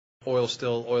oil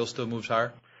still moves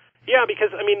higher? Yeah, because,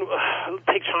 I mean,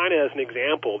 take China as an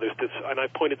example. There's this, and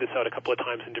I've pointed this out a couple of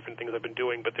times in different things I've been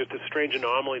doing, but there's this strange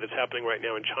anomaly that's happening right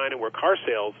now in China where car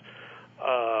sales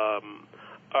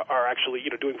are actually,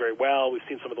 doing very well. We've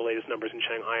seen some of the latest numbers in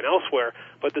Shanghai and elsewhere,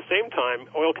 but at the same time,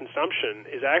 oil consumption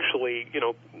is actually,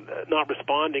 not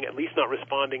responding, at least not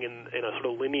responding in a sort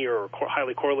of linear or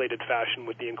highly correlated fashion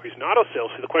with the increase in auto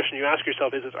sales. So the question you ask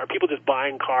yourself is are people just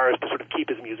buying cars to sort of keep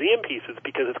as museum pieces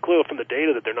because it's clear from the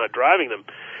data that they're not driving them?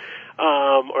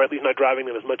 Or at least not driving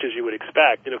them as much as you would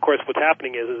expect. And of course, what's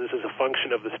happening is this is a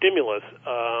function of the stimulus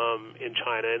in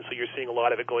China, and so you're seeing a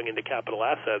lot of it going into capital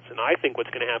assets. And I think what's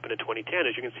going to happen in 2010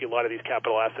 is you're going to see a lot of these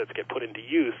capital assets get put into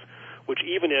use, which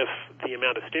even if the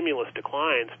amount of stimulus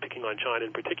declines, picking on China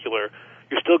in particular,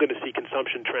 you're still going to see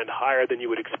consumption trend higher than you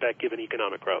would expect given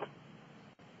economic growth.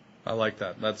 I like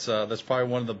that. That's probably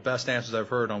one of the best answers I've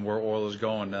heard on where oil is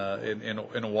going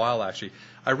in a while, actually.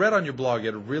 I read on your blog, you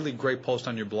had a really great post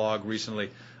on your blog recently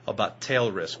about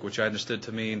tail risk, which I understood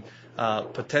to mean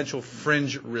potential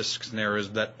fringe risk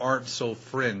scenarios that aren't so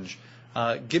fringe.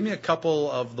 Give me a couple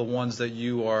of the ones that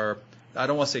you are, I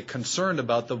don't want to say concerned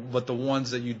about, but the ones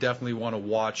that you definitely want to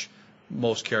watch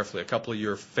most carefully, a couple of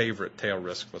your favorite tail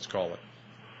risks, let's call it.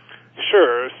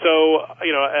 Sure. So, as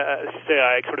you say,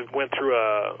 I sort of went through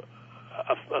a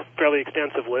fairly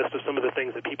extensive list of some of the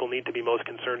things that people need to be most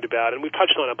concerned about, and we've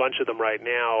touched on a bunch of them right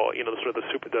now.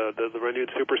 The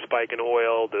renewed super spike in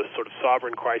oil, the sort of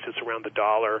sovereign crisis around the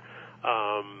dollar,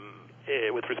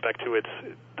 with respect to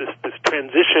this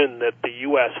transition that the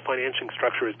U.S. financing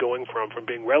structure is going from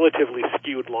being relatively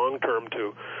skewed long term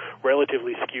to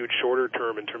relatively skewed shorter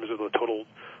term in terms of the total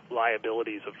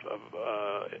liabilities of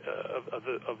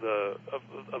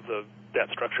the debt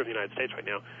structure of the United States right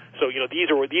now. So these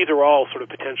are all sort of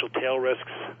potential tail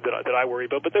risks that I worry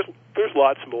about. But there's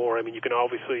lots more. I mean, you can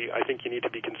obviously, I think you need to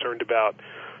be concerned about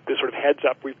the sort of heads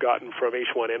up we've gotten from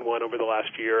H1N1 over the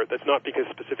last year. That's not because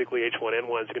specifically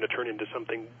H1N1 is going to turn into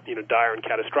something dire and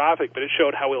catastrophic, but it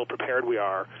showed how ill prepared we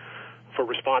are for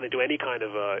responding to any kind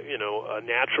of a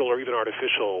natural or even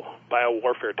artificial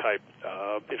biowarfare type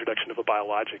introduction of a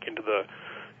biologic into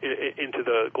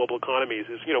the global economies.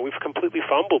 We've completely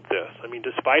fumbled this. I mean,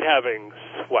 despite having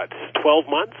 12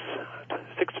 months,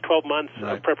 6 to 12 months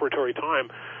right. of preparatory time.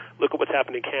 Look at what's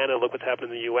happened in Canada. Look what's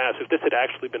happened in the U.S. If this had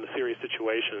actually been a serious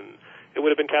situation, it would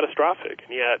have been catastrophic.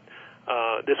 And yet,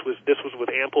 this was with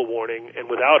ample warning and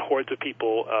without hordes of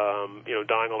people,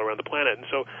 dying all around the planet. And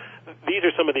so, these are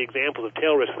some of the examples of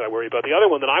tail risks that I worry about. The other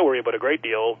one that I worry about a great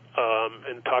deal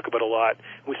and talk about a lot.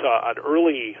 We saw an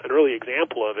early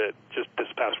example of it just this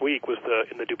past week was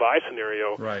in the Dubai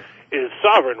scenario. Right. Is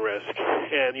sovereign risk,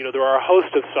 and there are a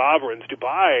host of sovereigns.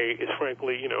 Dubai is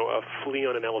frankly, a flea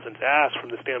on an elephant's ass from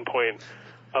the standpoint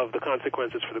of the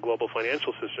consequences for the global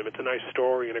financial system. It's a nice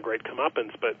story and a great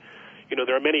comeuppance, but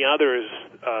there are many others,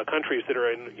 countries that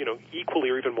are in, equally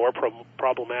or even more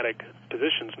problematic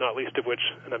positions, not least of which,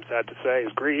 and I'm sad to say,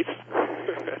 is Greece,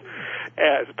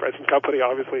 as the present company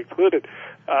obviously included.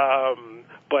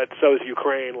 But so is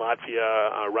Ukraine,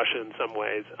 Latvia, Russia in some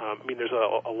ways. There's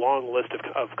a long list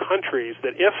of countries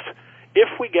that if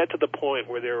we get to the point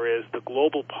where there is the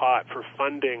global pot for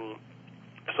funding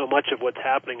so much of what's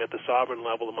happening at the sovereign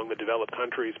level among the developed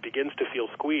countries begins to feel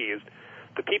squeezed,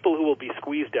 the people who will be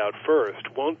squeezed out first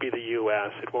won't be the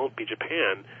U.S., it won't be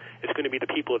Japan. It's going to be the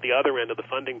people at the other end of the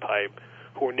funding pipe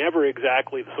who are never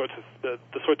exactly the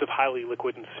sorts of highly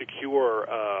liquid and secure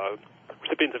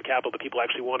recipients of capital that people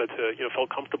actually wanted to, felt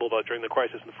comfortable about during the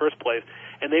crisis in the first place,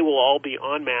 and they will all be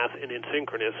en masse and in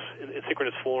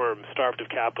synchronous form, starved of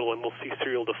capital, and we'll see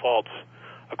serial defaults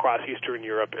across Eastern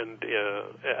Europe and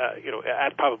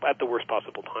at the worst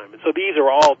possible time. And so these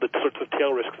are all the sorts of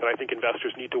tail risks that I think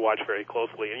investors need to watch very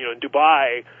closely. And in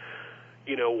Dubai,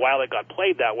 while it got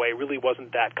played that way, really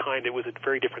wasn't that kind. It was a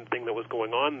very different thing that was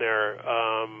going on there,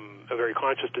 a very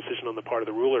conscious decision on the part of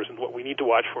the rulers. And what we need to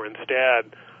watch for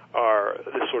instead are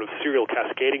this sort of serial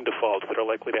cascading defaults that are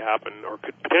likely to happen or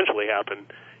could potentially happen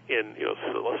in,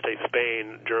 let's say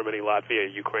Spain, Germany,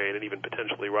 Latvia, Ukraine, and even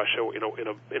potentially Russia,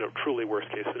 in a truly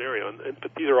worst-case scenario.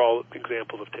 But these are all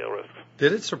examples of tail risks.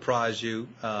 Did it surprise you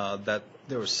that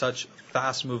there was such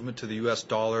fast movement to the U.S.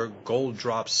 dollar? Gold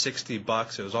dropped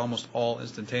 $60. It was almost all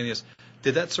instantaneous.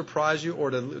 Did that surprise you, or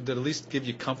did it at least give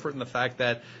you comfort in the fact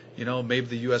that, maybe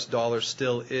the U.S. dollar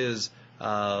still is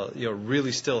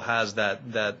really still has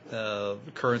that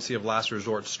currency of last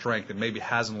resort strength and maybe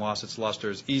hasn't lost its luster?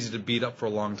 It's easy to beat up for a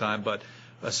long time, but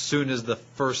as soon as the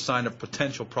first sign of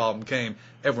potential problem came,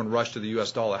 everyone rushed to the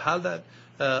U.S. dollar.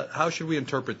 How should we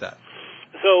interpret that?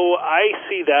 So I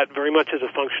see that very much as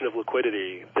a function of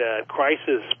liquidity, that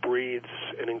crisis breeds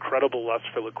an incredible lust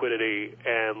for liquidity,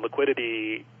 and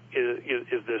liquidity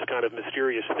is this kind of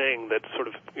mysterious thing that sort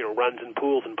of runs in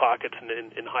pools and pockets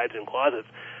and hides in closets.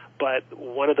 But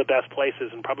one of the best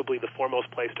places, and probably the foremost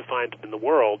place to find it in the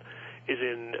world, is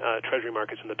in treasury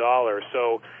markets and the dollar.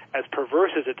 So as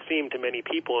perverse as it seemed to many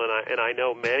people, and I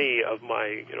know many of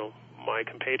my my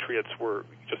compatriots were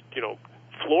just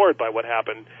floored by what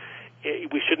happened,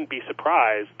 we shouldn't be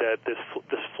surprised that this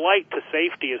flight to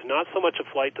safety is not so much a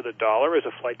flight to the dollar as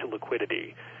a flight to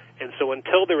liquidity. And so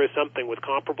until there is something with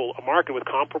a market with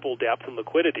comparable depth and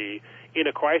liquidity, in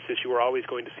a crisis you are always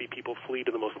going to see people flee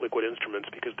to the most liquid instruments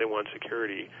because they want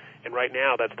security. And right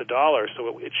now that's the dollar,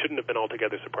 so it shouldn't have been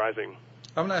altogether surprising.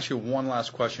 I'm going to ask you one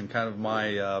last question, kind of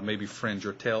my maybe fringe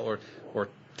or tail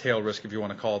risk, if you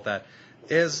want to call it that.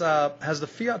 Has the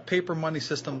fiat paper money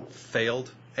system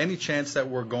failed? Any chance that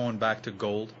we're going back to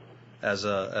gold as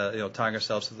tying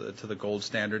ourselves to the gold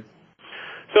standard?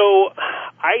 So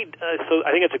I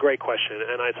think it's a great question,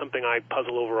 and it's something I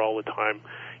puzzle over all the time.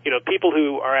 People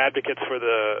who are advocates for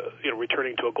the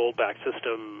returning to a gold-backed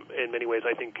system, in many ways,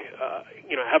 I think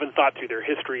haven't thought through their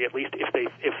history. At least if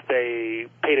they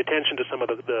paid attention to some of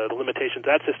the limitations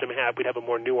that system had, we'd have a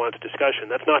more nuanced discussion.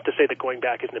 That's not to say that going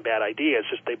back isn't a bad idea. It's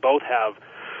just they both have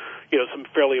some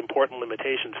fairly important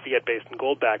limitations, fiat-based and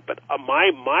gold-backed. But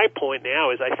my point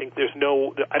now is I think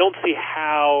I don't see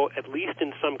how, at least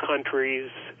in some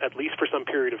countries, at least for some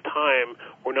period of time,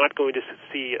 we're not going to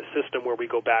see a system where we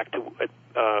go back to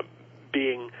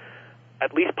being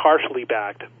at least partially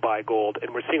backed by gold.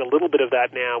 And we're seeing a little bit of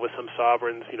that now with some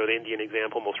sovereigns, the Indian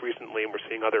example most recently, and we're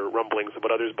seeing other rumblings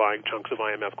about others buying chunks of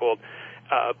IMF gold.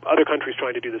 Other countries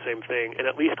trying to do the same thing, and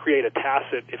at least create a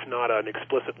tacit, if not an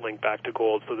explicit, link back to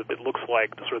gold, so that it looks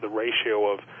like the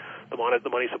ratio of the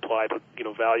money supply to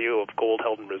value of gold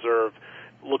held in reserve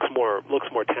looks more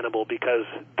tenable, because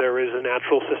there is a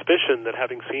natural suspicion that,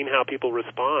 having seen how people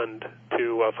respond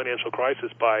to a financial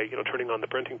crisis by turning on the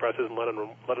printing presses and letting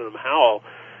them howl,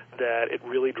 that it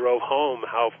really drove home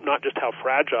not just how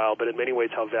fragile, but in many ways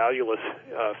how valueless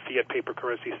fiat paper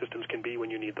currency systems can be when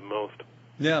you need them most.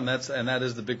 Yeah, and that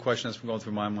is the big question that's been going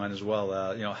through my mind as well.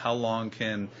 How long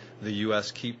can the U.S.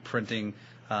 keep printing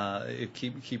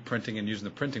and using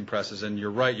the printing presses? And you're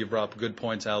right, you brought up good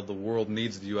points how the world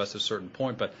needs the U.S. at a certain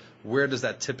point, but where does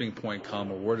that tipping point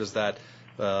come, or where does that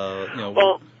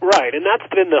Well, right, and that's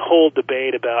been the whole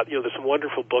debate about, there's some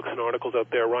wonderful books and articles out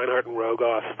there. Reinhardt and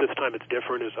Rogoff, This Time It's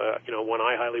Different, is one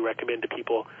I highly recommend to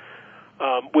people,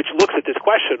 which looks at this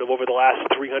question of, over the last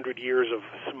 300 years of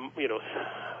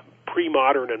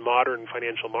pre-modern and modern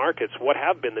financial markets, what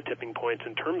have been the tipping points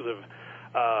in terms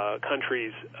of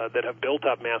countries that have built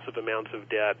up massive amounts of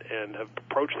debt and have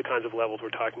approached the kinds of levels we're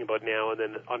talking about now, and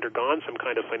then undergone some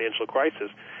kind of financial crisis.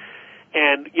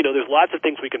 And there's lots of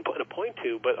things we can point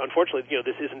to, but unfortunately,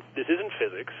 this isn't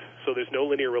physics, so there's no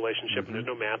linear relationship and there's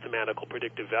no mathematical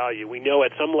predictive value. We know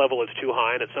at some level it's too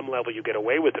high, and at some level you get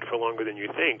away with it for longer than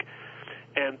you think.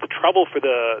 And the trouble for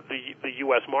the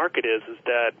U.S. market is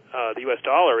that the U.S.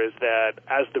 dollar is that,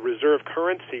 as the reserve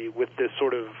currency with this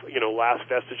sort of last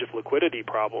vestige of liquidity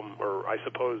problem, or I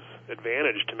suppose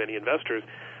advantage to many investors,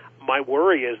 my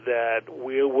worry is that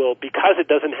we will, because it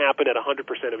doesn't happen at 100%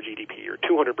 of GDP or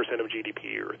 200% of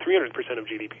GDP or 300% of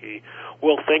GDP,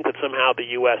 we'll think that somehow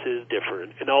the U.S. is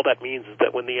different. And all that means is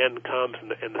that when the end comes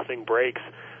and the thing breaks,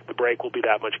 the break will be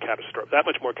that much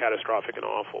more catastrophic and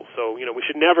awful. So, we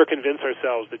should never convince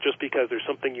ourselves that just because there's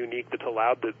something unique that's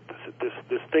allowed this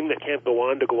thing that can't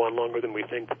go on to go on longer than we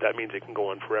think, that means it can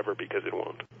go on forever, because it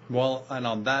won't. Well, and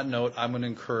on that note, I'm going to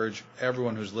encourage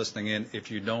everyone who's listening in, if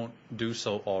you don't do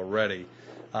so already,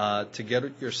 to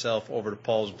get yourself over to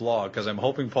Paul's blog, because I'm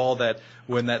hoping, Paul, that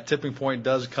when that tipping point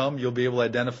does come, you'll be able to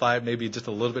identify it maybe just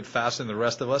a little bit faster than the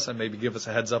rest of us, and maybe give us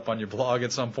a heads up on your blog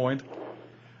at some point.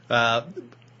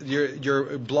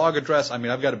 Your blog address,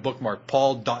 I've got a bookmark,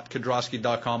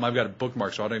 paul.kedrosky.com. I've got a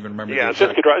bookmark, so I don't even remember. Yeah, it's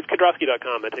just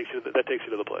Kedrosky.com. That takes you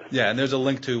to the place. Yeah, and there's a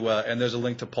link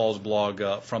to Paul's blog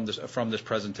from this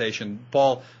presentation.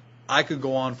 Paul, I could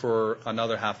go on for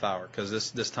another half hour, because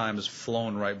this time has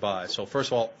flown right by. So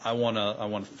first of all, I want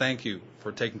to thank you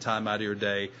for taking time out of your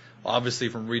day. Obviously,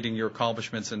 from reading your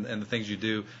accomplishments and the things you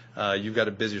do, you've got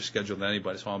a busier schedule than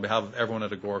anybody. So on behalf of everyone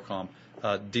at AGORACOM,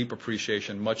 deep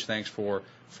appreciation. Much thanks for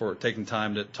taking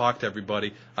time to talk to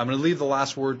everybody. I'm going to leave the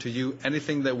last word to you.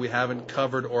 Anything that we haven't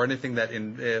covered, or anything that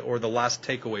or the last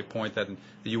takeaway point that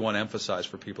you want to emphasize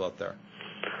for people out there?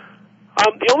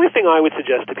 The only thing I would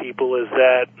suggest to people is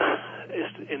that,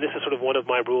 and this is sort of one of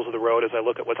my rules of the road as I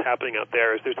look at what's happening out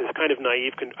there, is there's this kind of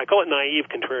I call it naive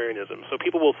contrarianism. So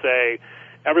people will say,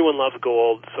 everyone loves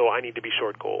gold, so I need to be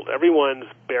short gold. Everyone's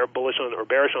bullish on or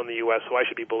bearish on the U.S., so I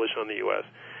should be bullish on the U.S.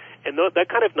 And that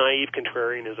kind of naive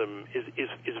contrarianism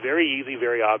is very easy,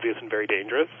 very obvious, and very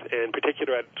dangerous, in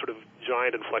particular at sort of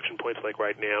giant inflection points like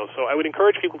right now. So I would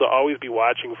encourage people to always be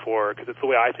watching for, because it's the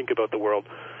way I think about the world,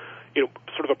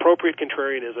 sort of appropriate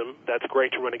contrarianism, that's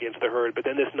great to run against the herd, but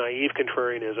then this naive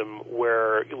contrarianism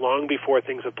where long before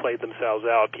things have played themselves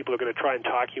out, people are going to try and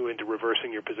talk you into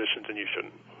reversing your positions, and you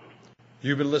shouldn't.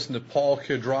 You've been listening to Paul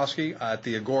Kedrosky at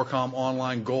the AGORACOM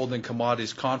Online Gold and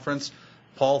Commodities Conference.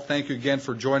 Paul, thank you again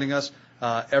for joining us.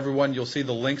 Everyone, you'll see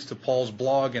the links to Paul's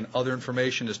blog and other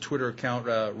information, his Twitter account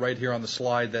right here on the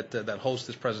slide that hosts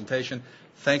this presentation.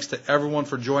 Thanks to everyone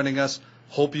for joining us.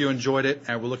 Hope you enjoyed it,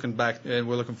 and we're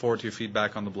looking forward to your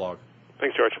feedback on the blog.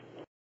 Thanks, George.